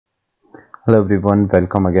Hello everyone,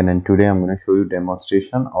 welcome again, and today I'm going to show you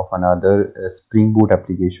demonstration of another Spring Boot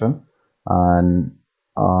application, and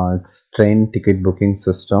it's train ticket booking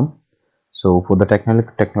system. So for the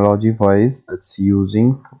technology wise, it's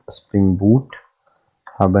using Spring Boot,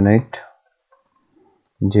 Hibernate,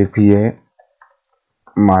 JPA,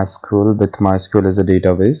 MySQL with MySQL as a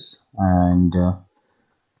database, and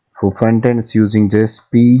for front end it's using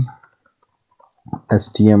JSP,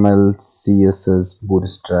 HTML, CSS,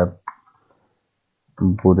 Bootstrap,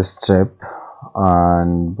 and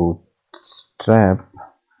Bootstrap.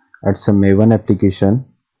 It's a Maven application.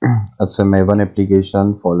 It's a Maven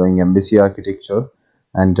application following MVC architecture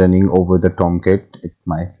and running over the Tomcat at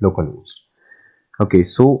my localhost. Okay,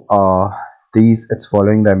 so these it's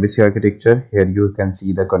following the MVC architecture. Here you can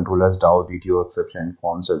see the controllers, DAO, DTO, exception,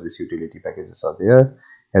 form, service, utility packages are there.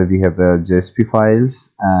 Here we have JSP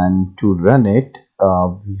files, and to run it,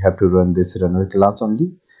 we have to run this runner class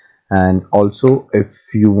only. And also, if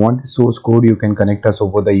you want the source code, you can connect us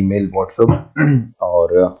over the email, WhatsApp,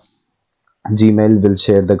 or Gmail will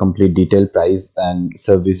share the complete detail, price and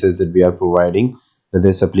services that we are providing with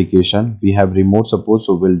this application. We have remote support,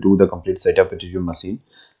 so we'll do the complete setup at your machine,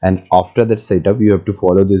 and after that setup you have to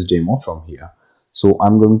follow this demo from here. So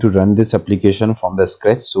I'm going to run this application from the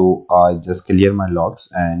scratch. So I just clear my logs,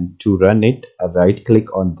 and to run it, right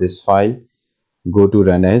click on this file, go to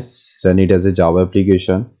run it as a Java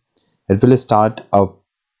application. It will start a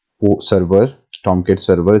server, Tomcat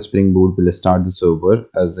server. Spring Boot will start the server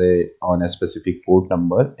as on a specific port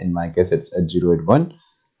number. In my case it's at 081,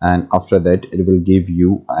 and after that it will give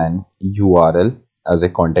you an URL as a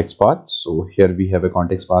context path. So here we have a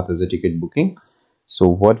context path as a ticket booking. So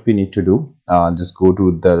what we need to do, just go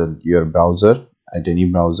to your browser, at any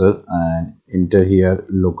browser, and enter here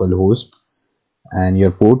localhost and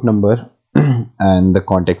your port number and the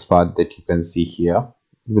context path that you can see here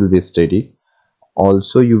will be steady.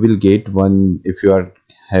 Also, you will get one if you are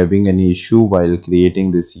having any issue while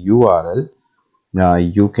creating this URL.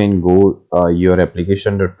 You can go your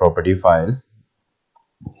application.property file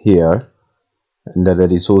here under the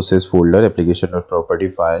resources folder,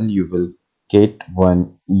 application.property file. You will get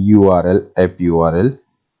one URL, app URL,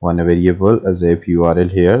 one variable as app URL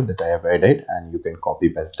here that I have added, and you can copy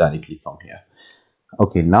paste directly from here.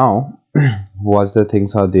 Okay, now what the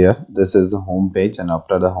things are there. This is the home page, and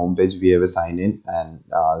after the home page we have a sign in and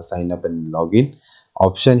sign up and login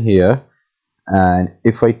option here. And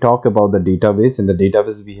if I talk about the database, in the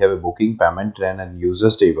database we have a booking, payment, trend and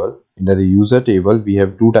users table. In the user table we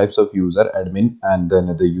have two types of user, admin and then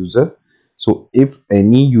another user. So if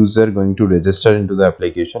any user going to register into the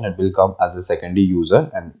application, it will come as a secondary user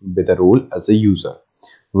and with a role as a user.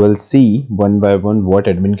 We'll see one by one what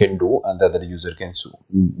admin can do and the other user can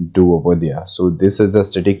do over there. So this is the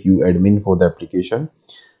static admin for the application.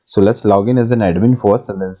 So let's log in as an admin first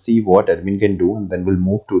and then see what admin can do, and then we'll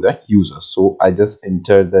move to the user. So I just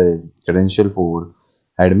enter the credential for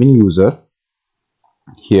admin user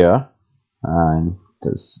here, and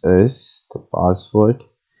this is the password.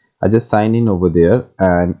 I just sign in over there,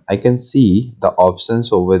 and I can see the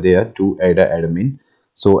options over there to add an admin.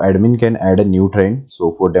 So admin can add a new train.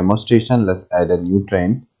 So for demonstration, let's add a new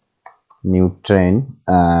train,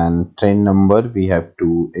 and train number. We have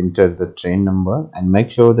to enter the train number and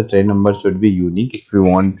make sure the train number should be unique.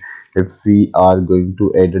 If we are going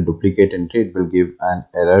to add a duplicate entry, it will give an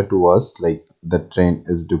error to us like the train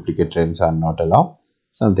is duplicate, trains are not allowed,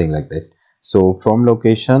 something like that. So from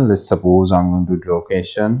location, let's suppose I'm going to do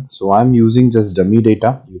location. So I'm using just dummy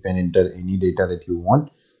data. You can enter any data that you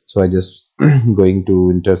want. So I just going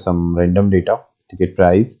to enter some random data, ticket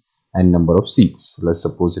price and number of seats. Let's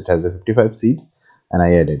suppose it has a 55 seats, and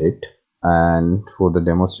I added it. And for the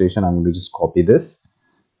demonstration, I'm going to just copy this.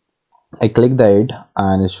 I click the add,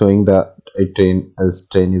 and it's showing the train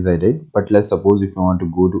is added. But let's suppose if you want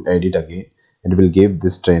to go to edit again, it will give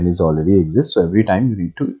this train is already exists. So every time you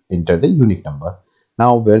need to enter the unique number.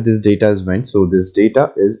 Now where this data is went, so this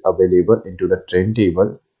data is available into the train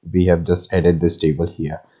table. We have just added this table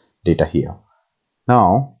here, data here.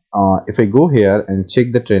 Now if I go here and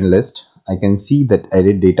check the train list, I can see that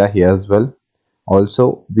added data here as well.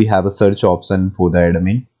 Also we have a search option for the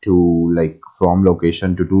admin to like from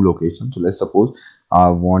location to location. So let's suppose I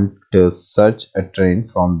want to search a train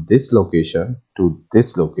from this location to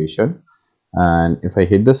this location, and if I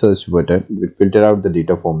hit the search button, it will filter out the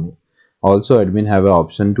data for me. Also admin have an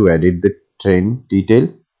option to edit the train detail.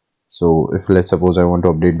 So if let's suppose I want to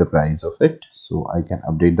update the price of it, so I can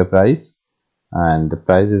update the price, and the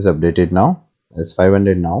price is updated now as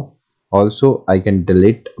 500 now. Also I can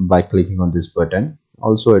delete by clicking on this button.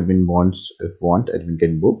 Also admin wants, if want, admin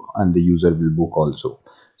can book and the user will book also.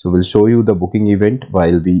 So we'll show you the booking event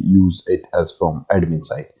while we use it as from admin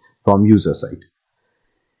side, from user side.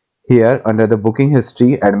 Here under the booking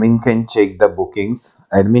history, admin can check the bookings.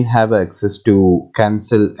 Admin have access to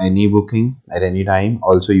cancel any booking at any time.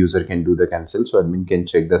 Also user can do the cancel, so admin can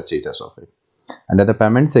check the status of it. Under the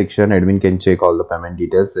payment section, admin can check all the payment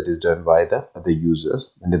details that is done by the other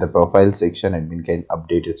users. Under the profile section, admin can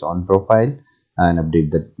update its own profile and update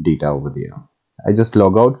the data over there. I just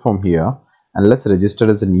log out from here and let's register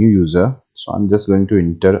as a new user. So I'm just going to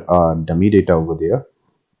enter dummy data over there.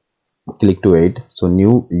 Click to it. So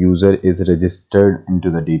new user is registered into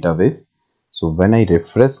the database. So when I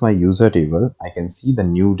refresh my user table, I can see the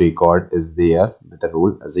new record is there with the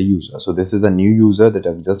role as a user. So this is a new user that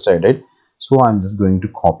I've just added. So I'm just going to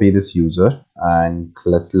copy this user and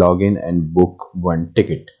let's log in and book one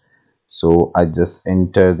ticket. So I just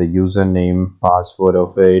enter the username, password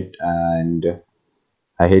of it, and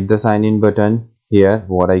I hit the sign in button. Here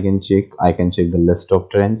what I can check the list of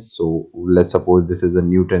trends. So let's suppose this is a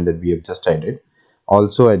new trend that we have just added.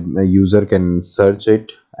 Also a user can search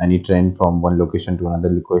it, any trend from one location to another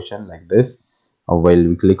location like this. While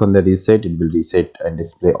we click on the reset, it will reset and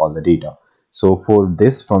display all the data. So for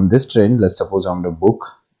this, from this trend, let's suppose I'm going to book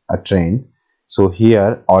a trend. So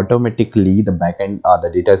here automatically the backend the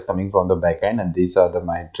data is coming from the backend, and these are the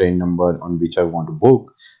my train number on which I want to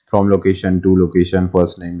book from location to location,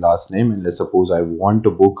 first name, last name, and let's suppose I want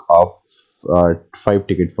to book a 5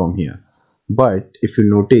 ticket from here. But if you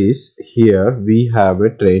notice here, we have a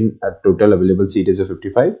train at total available seat is a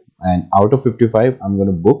 55, and out of 55 I'm going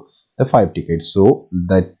to book the 5 tickets. So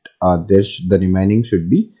that the remaining should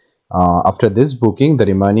be after this booking, the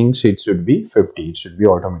remaining seat should be 50. It should be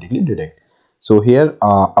automatically detect. So here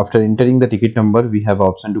after entering the ticket number, we have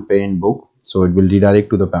option to pay and book. So it will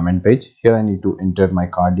redirect to the payment page. Here I need to enter my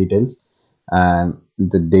card details and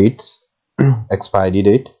the dates, expiry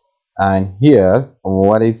date, and here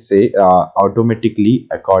what I say automatically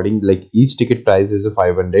according, like each ticket price is a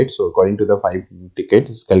 500. So according to the 5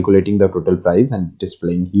 tickets, calculating the total price and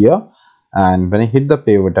displaying here. And when I hit the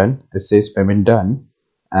pay button, it says payment done.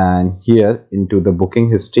 And here into the booking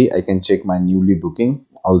history, I can check my newly booking.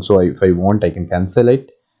 Also if I want, I can cancel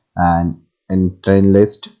it. And in train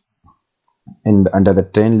list, under the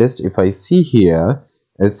train list, if I see here,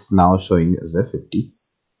 it's now showing as a 50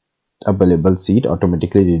 available seat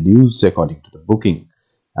automatically reduced according to the booking.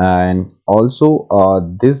 And also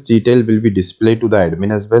this detail will be displayed to the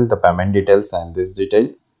admin as well, the payment details and this detail.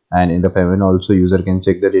 And in the payment also user can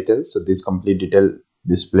check the details. So this complete detail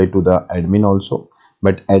display to the admin also,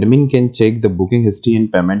 but admin can check the booking history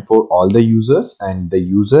and payment for all the users, and the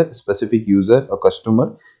user, specific user or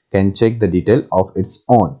customer, can check the detail of its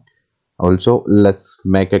own. Also let's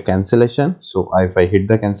make a cancellation. So if I hit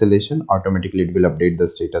the cancellation, automatically it will update the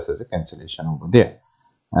status as a cancellation over there.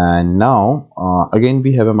 And now again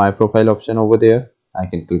we have a my profile option over there. I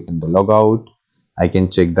can click on the logout. I can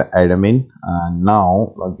check the admin, and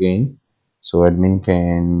now again, so admin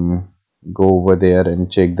can go over there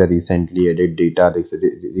and check the recently added data,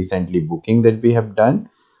 recently booking that we have done.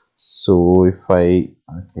 So if I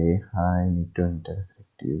need to enter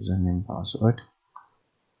username, password,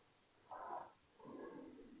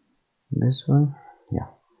 this one, yeah.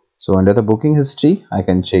 So under the booking history, I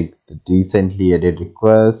can check the recently added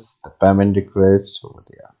requests, the payment requests over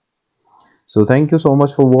there. So thank you so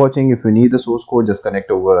much for watching. If you need the source code, just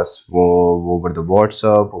connect over us over the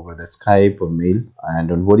WhatsApp, over the Skype or mail, and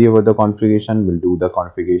don't worry about the configuration. We'll do the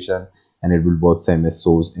configuration and it will work same as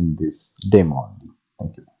source in this demo only.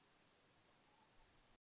 Thank you.